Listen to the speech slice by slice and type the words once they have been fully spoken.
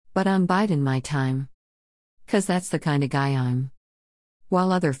But I'm biding my time. 'Cause that's the kinda guy I'm.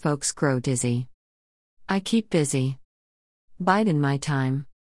 While other folks grow dizzy, I keep busy. Biding my time.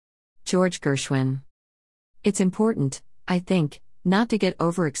 George Gershwin. It's important, I think, not to get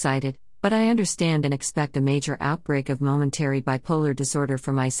overexcited, but I understand and expect a major outbreak of momentary bipolar disorder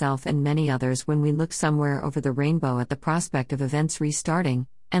for myself and many others when we look somewhere over the rainbow at the prospect of events restarting,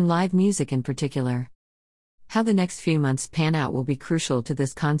 and live music in particular. How the next few months pan out will be crucial to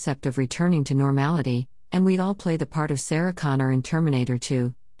this concept of returning to normality, and we'd all play the part of Sarah Connor in Terminator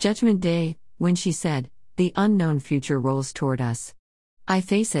 2, Judgment Day, when she said, "The unknown future rolls toward us." I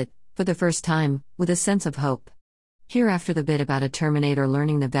face it, for the first time, with a sense of hope. Hereafter the bit about a Terminator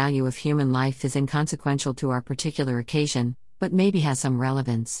learning the value of human life is inconsequential to our particular occasion, but maybe has some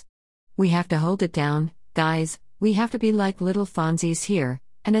relevance. We have to hold it down, guys, we have to be like little Fonzie's here,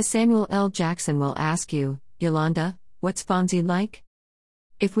 and as Samuel L. Jackson will ask you, Yolanda, what's Fonzie like?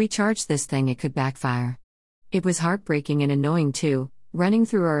 If we charge this thing it could backfire. It was heartbreaking and annoying too, running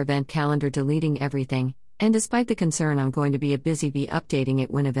through our event calendar deleting everything, and despite the concern I'm going to be a busy bee updating it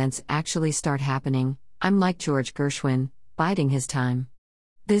when events actually start happening, I'm like George Gershwin, biding his time.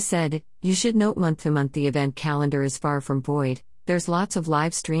 This said, you should note month to month the event calendar is far from void, there's lots of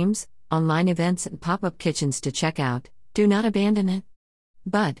live streams, online events and pop-up kitchens to check out, do not abandon it.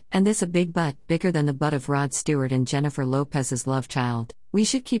 But, and this a big but, bigger than the butt of Rod Stewart and Jennifer Lopez's love child, we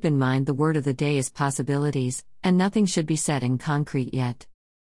should keep in mind the word of the day is possibilities, and nothing should be set in concrete yet.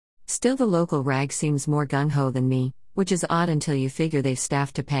 Still the local rag seems more gung-ho than me, which is odd until you figure they've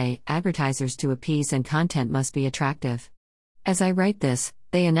staff to pay, advertisers to appease and content must be attractive. As I write this,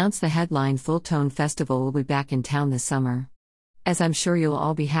 they announce the headline Full Tone Festival will be back in town this summer. As I'm sure you'll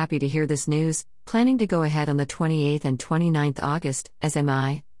all be happy to hear this news, planning to go ahead on the 28th and 29th August, as am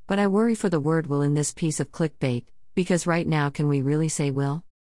I, but I worry for the word will in this piece of clickbait, because right now can we really say will?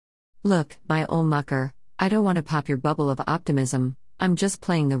 Look, my ol' mucker, I don't want to pop your bubble of optimism, I'm just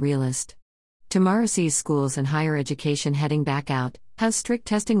playing the realist. Tomorrow sees schools and higher education heading back out, how strict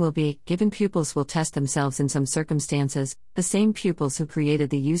testing will be, given pupils will test themselves in some circumstances, the same pupils who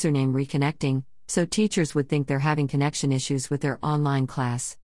created the username Reconnecting, so teachers would think they're having connection issues with their online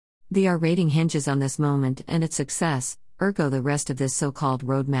class. The R rating hinges on this moment and its success, ergo the rest of this so-called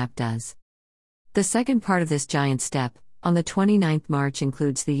roadmap does. The second part of this giant step, on the 29th March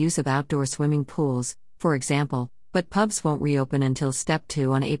includes the use of outdoor swimming pools, for example, but pubs won't reopen until Step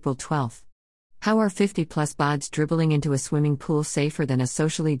 2 on April 12th. How are 50-plus bods dribbling into a swimming pool safer than a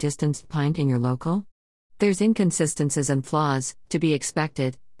socially distanced pint in your local? There's inconsistencies and flaws, to be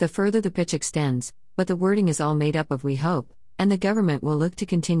expected, the further the pitch extends, but the wording is all made up of we hope, and the government will look to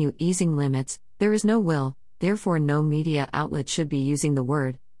continue easing limits, there is no will, therefore no media outlet should be using the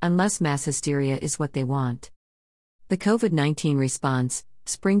word, unless mass hysteria is what they want. The COVID-19 response,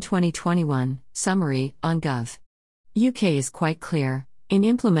 Spring 2021, summary, on Gov. UK is quite clear. In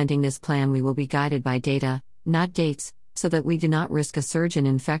implementing this plan we will be guided by data, not dates, so that we do not risk a surge in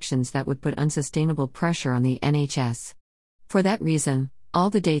infections that would put unsustainable pressure on the NHS. For that reason, all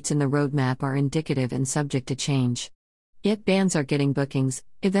the dates in the roadmap are indicative and subject to change. Yet bands are getting bookings,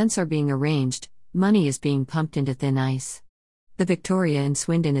 events are being arranged, money is being pumped into thin ice. The Victoria in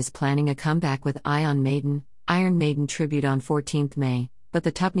Swindon is planning a comeback with Iron Maiden tribute on 14th May, but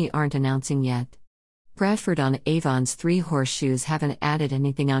the Tupney aren't announcing yet. Bradford on Avon's Three Horseshoes haven't added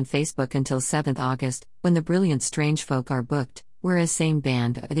anything on Facebook until 7th August, when the Brilliant Strange Folk are booked, whereas same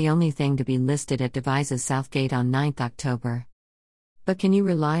band are the only thing to be listed at Devise's Southgate on 9th October. But can you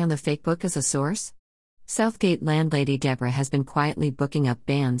rely on the fake book as a source? Southgate landlady Deborah has been quietly booking up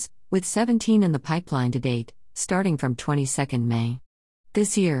bands, with 17 in the pipeline to date, starting from 22nd May.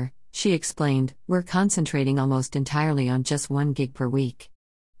 This year, she explained, we're concentrating almost entirely on just one gig per week.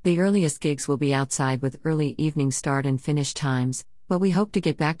 The earliest gigs will be outside with early evening start and finish times, but we hope to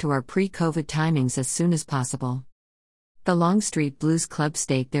get back to our pre-COVID timings as soon as possible. The Longstreet Blues Club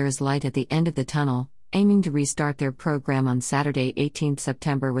state there is light at the end of the tunnel, aiming to restart their program on Saturday 18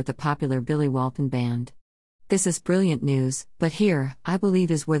 September with the popular Billy Walton Band. This is brilliant news, but here, I believe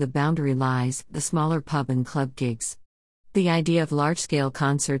is where the boundary lies, the smaller pub and club gigs. The idea of large-scale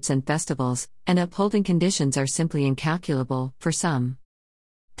concerts and festivals, and upholding conditions are simply incalculable, for some.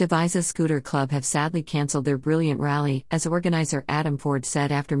 Devise's Scooter Club have sadly cancelled their brilliant rally, as organizer Adam Ford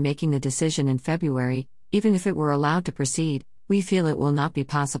said after making the decision in February, even if it were allowed to proceed, we feel it will not be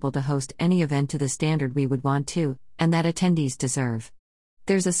possible to host any event to the standard we would want to, and that attendees deserve.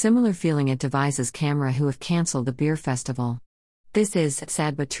 There's a similar feeling at Devise's Camera who have cancelled the beer festival. This is,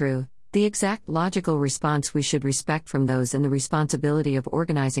 sad but true, the exact logical response we should respect from those in the responsibility of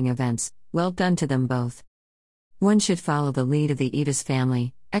organizing events. Well done to them both. One should follow the lead of the Eavis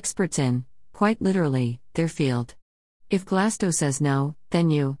family, experts in, quite literally, their field. If Glasgow says no,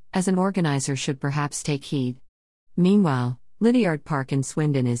 then you, as an organizer, should perhaps take heed. Meanwhile, Lydiard Park in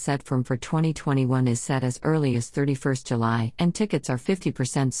Swindon is set for 2021 is set as early as 31st July and tickets are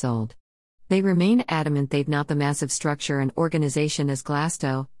 50% sold. They remain adamant they've not the massive structure and organization as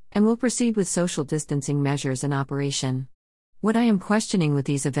Glasgow, and will proceed with social distancing measures in operation. What I am questioning with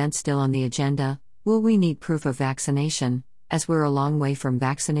these events still on the agenda, will we need proof of vaccination, as we're a long way from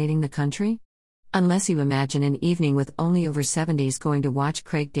vaccinating the country? Unless you imagine an evening with only over 70s going to watch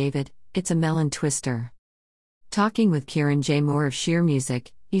Craig David, it's a melon twister. Talking with Kieran J. Moore of Sheer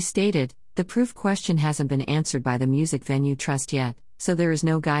Music, he stated, the proof question hasn't been answered by the Music Venue Trust yet, so there is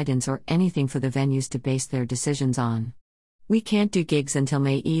no guidance or anything for the venues to base their decisions on. We can't do gigs until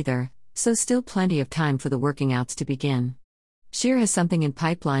May either, so still plenty of time for the working outs to begin. Sheer has something in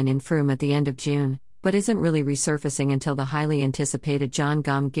pipeline in Frome at the end of June, but isn't really resurfacing until the highly anticipated John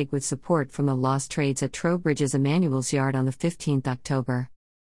Gom gig with support from the Lost Trades at Trowbridge's Emmanuel's Yard on the 15th October.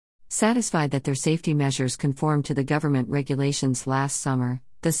 Satisfied that their safety measures conformed to the government regulations last summer,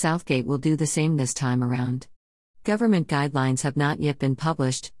 the Southgate will do the same this time around. Government guidelines have not yet been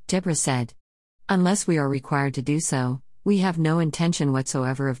published, Deborah said. Unless we are required to do so, we have no intention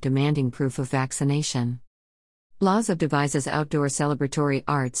whatsoever of demanding proof of vaccination. Laws of Devizes Outdoor Celebratory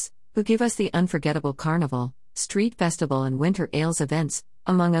Arts, who give us the unforgettable Carnival, Street Festival and Winter Ales events,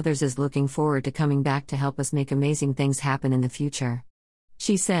 among others, is looking forward to coming back to help us make amazing things happen in the future.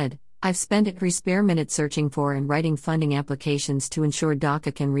 She said, I've spent every spare minute searching for and writing funding applications to ensure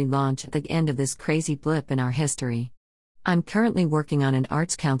DOCA can relaunch at the end of this crazy blip in our history. I'm currently working on an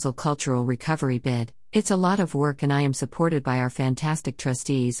Arts Council cultural recovery bid. It's a lot of work and I am supported by our fantastic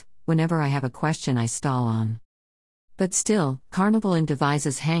trustees. Whenever I have a question I stall on. But still, Carnival in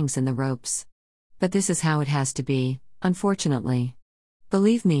Devizes hangs in the ropes. But this is how it has to be, unfortunately.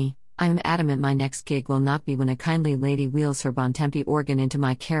 Believe me, I am adamant my next gig will not be when a kindly lady wheels her Bontempi organ into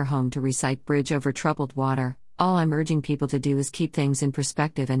my care home to recite Bridge Over Troubled Water. All I'm urging people to do is keep things in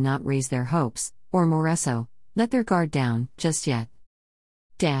perspective and not raise their hopes, or more so, let their guard down, just yet.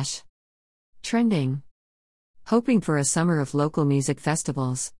 Trending. Hoping for a summer of local music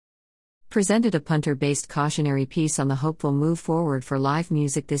festivals. Presented a Punter-based cautionary piece on the hopeful move forward for live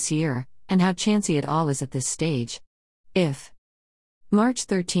music this year, and how chancy it all is at this stage. If. March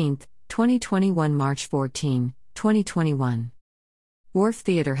 13, 2021 March 14, 2021. Wharf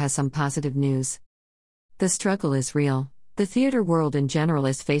Theatre has some positive news. The struggle is real. The theatre world in general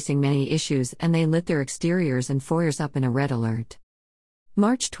is facing many issues and they lit their exteriors and foyers up in a red alert.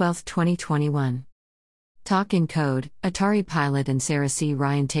 March 12, 2021. Talk in Code, Atari Pilot and Sarah C.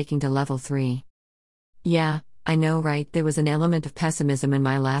 Ryan taking to level 3. Yeah, I know, right? There was an element of pessimism in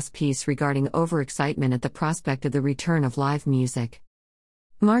my last piece regarding overexcitement at the prospect of the return of live music.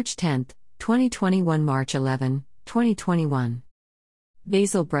 March 10, 2021 March 11, 2021.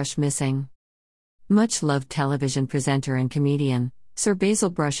 Basil Brush missing. Much-loved television presenter and comedian, Sir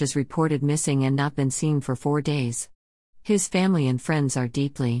Basil Brush is reported missing and not been seen for 4 days. His family and friends are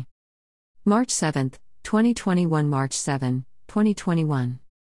deeply. March 7, 2021 March 7, 2021.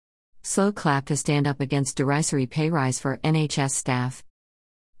 Slow clap to stand up against derisory pay rise for NHS staff.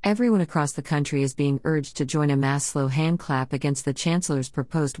 Everyone across the country is being urged to join a mass slow hand clap against the Chancellor's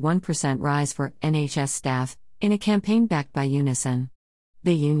proposed 1% rise for NHS staff, in a campaign backed by Unison.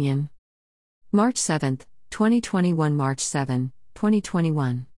 The Union. March 7, 2021 March 7,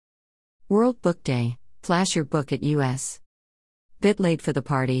 2021. World Book Day, flash your book at US. Bit late for the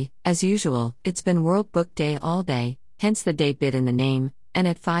party, as usual, it's been World Book Day all day, hence the day bit in the name, and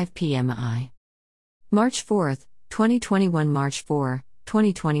at 5 p.m. March 4, 2021 March 4,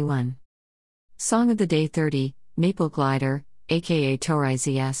 2021. Song of the Day 30, Maple Glider, aka Torai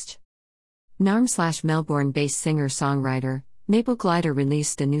Ziest. Narm/Melbourne-based singer-songwriter, Maple Glider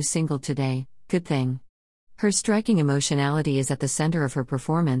released a new single today, Good Thing. Her striking emotionality is at the center of her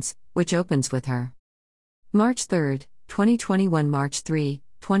performance, which opens with her. March 3, 2021 March 3,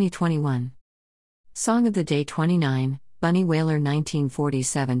 2021. Song of the Day 29, Bunny Wailer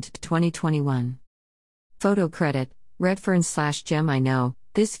 1947-2021. Photo credit, Redfern/Gem. I know,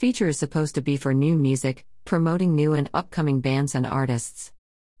 this feature is supposed to be for new music, promoting new and upcoming bands and artists.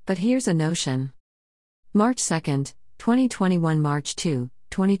 But here's a notion. March 2, 2021 March 2,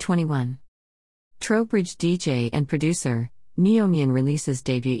 2021. Trowbridge DJ and producer, Neomian releases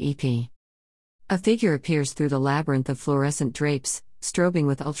debut EP. A figure appears through the labyrinth of fluorescent drapes, strobing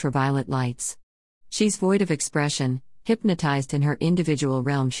with ultraviolet lights. She's void of expression, hypnotized in her individual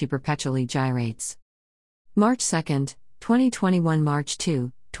realm she perpetually gyrates. March 2, 2021 March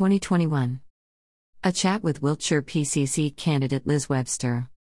 2, 2021. A chat with Wiltshire PCC candidate Liz Webster.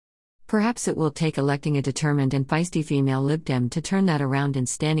 Perhaps it will take electing a determined and feisty female Lib Dem to turn that around in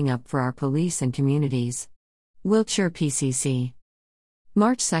standing up for our police and communities. Wiltshire PCC.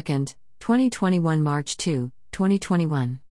 March 2, 2021 March 2, 2021.